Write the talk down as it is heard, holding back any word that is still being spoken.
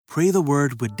Pray the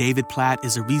Word with David Platt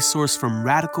is a resource from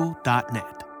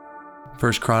radical.net.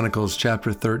 1 Chronicles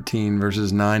chapter 13,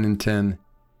 verses 9 and 10.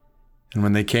 And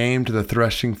when they came to the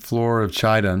threshing floor of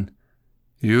Chidon,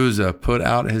 Uzzah put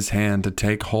out his hand to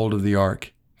take hold of the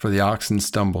ark, for the oxen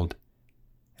stumbled.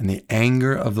 And the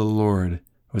anger of the Lord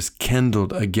was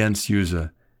kindled against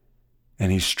Uzzah,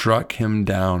 and he struck him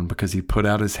down because he put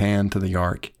out his hand to the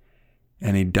ark,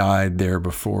 and he died there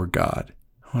before God.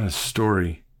 What a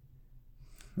story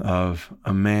of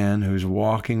a man who's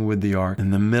walking with the ark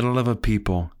in the middle of a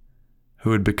people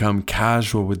who had become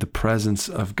casual with the presence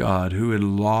of God, who had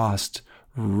lost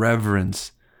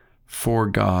reverence for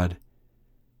God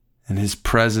and his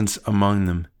presence among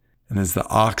them. And as the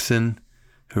oxen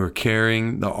who are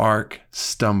carrying the ark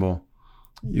stumble,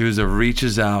 Uzzah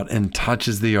reaches out and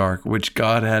touches the ark, which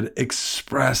God had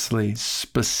expressly,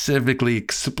 specifically,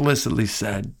 explicitly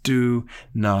said, do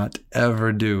not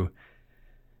ever do.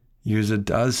 Uzzah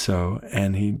does so,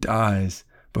 and he dies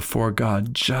before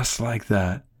God just like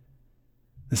that.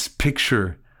 This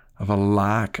picture of a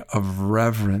lack of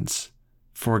reverence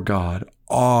for God,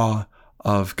 awe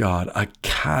of God, a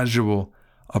casual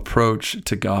approach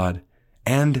to God,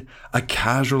 and a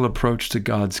casual approach to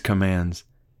God's commands.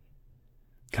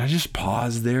 Can I just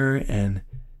pause there and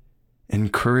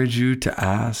encourage you to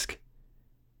ask,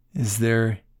 is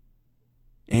there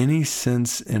any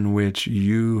sense in which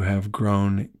you have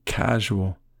grown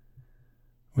casual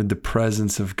with the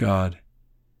presence of God?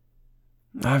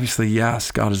 Obviously,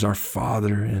 yes, God is our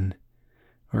Father, and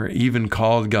we're even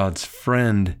called God's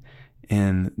friend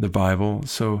in the Bible.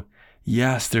 So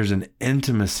yes, there's an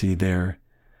intimacy there,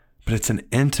 but it's an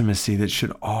intimacy that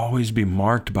should always be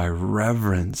marked by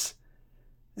reverence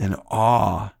and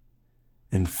awe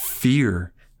and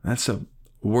fear. That's a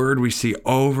word we see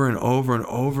over and over and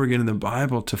over again in the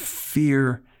Bible, to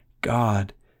fear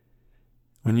God.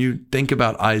 When you think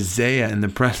about Isaiah in the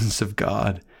presence of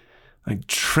God, like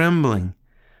trembling,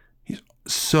 he's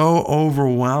so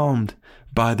overwhelmed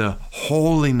by the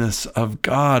holiness of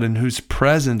God in whose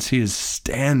presence he is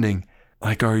standing.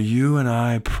 Like, are you and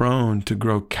I prone to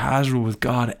grow casual with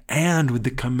God and with the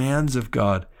commands of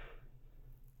God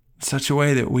in such a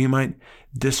way that we might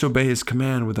disobey his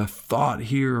command with a thought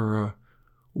here or a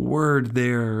word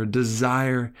there or a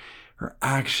desire or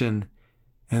action,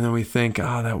 and then we think,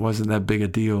 that wasn't that big a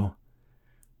deal,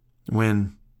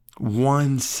 when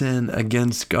one sin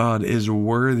against God is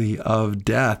worthy of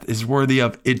death, is worthy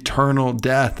of eternal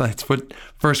death. That's what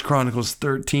 1 Chronicles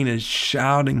 13 is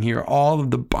shouting here. All of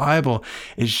the Bible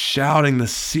is shouting the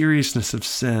seriousness of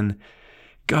sin.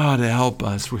 God, help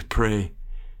us, we pray.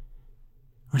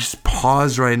 We just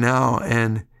pause right now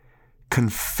and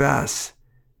confess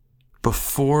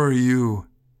before you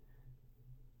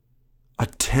a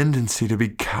tendency to be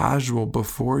casual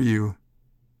before you.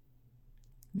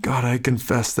 God, I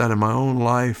confess that in my own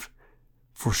life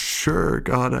for sure.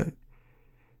 God, I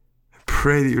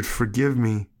pray that you would forgive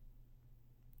me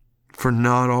for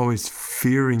not always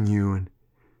fearing you and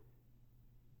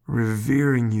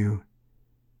revering you.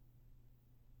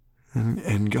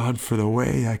 And God, for the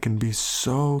way I can be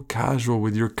so casual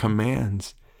with your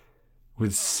commands,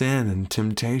 with sin and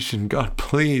temptation. God,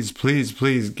 please, please,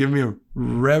 please give me a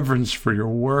reverence for your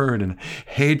word and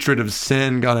hatred of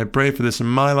sin. God, I pray for this in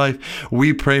my life.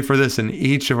 We pray for this in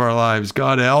each of our lives.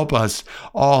 God, help us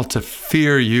all to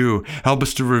fear you. Help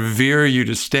us to revere you,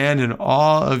 to stand in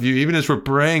awe of you, even as we're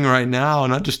praying right now,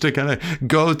 not just to kind of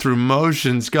go through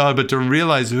motions, God, but to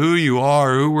realize who you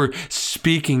are, who we're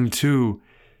speaking to,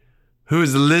 who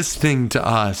is listening to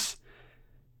us,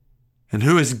 and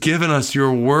who has given us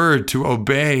your word to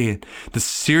obey. The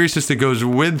seriousness that goes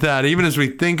with that, even as we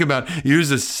think about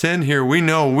Uzzah's sin here, we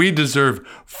know we deserve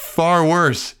far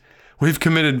worse. We've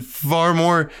committed far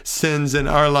more sins in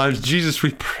our lives. Jesus,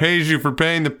 we praise you for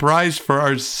paying the price for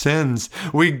our sins.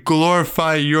 We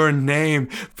glorify your name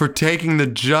for taking the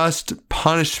just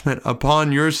punishment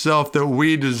upon yourself that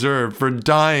we deserve, for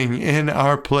dying in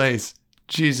our place.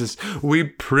 Jesus, we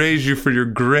praise you for your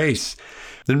grace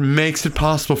that makes it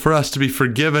possible for us to be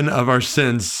forgiven of our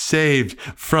sins, saved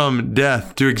from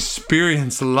death, to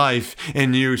experience life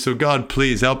in you. So God,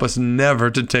 please help us never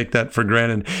to take that for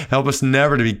granted. Help us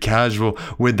never to be casual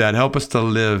with that. Help us to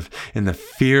live in the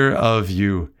fear of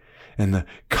you and the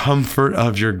comfort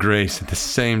of your grace at the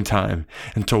same time,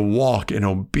 and to walk in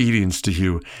obedience to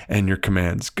you and your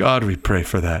commands. God, we pray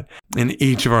for that in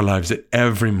each of our lives at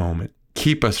every moment.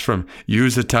 Keep us from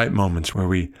Uzzah-type moments where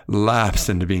we lapse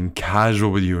into being casual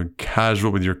with you and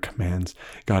casual with your commands.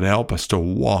 God, help us to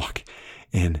walk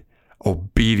in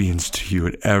obedience to you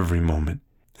at every moment,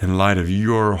 in light of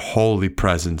your holy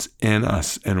presence in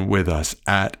us and with us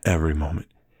at every moment.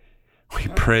 We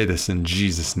pray this in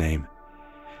Jesus' name.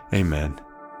 Amen.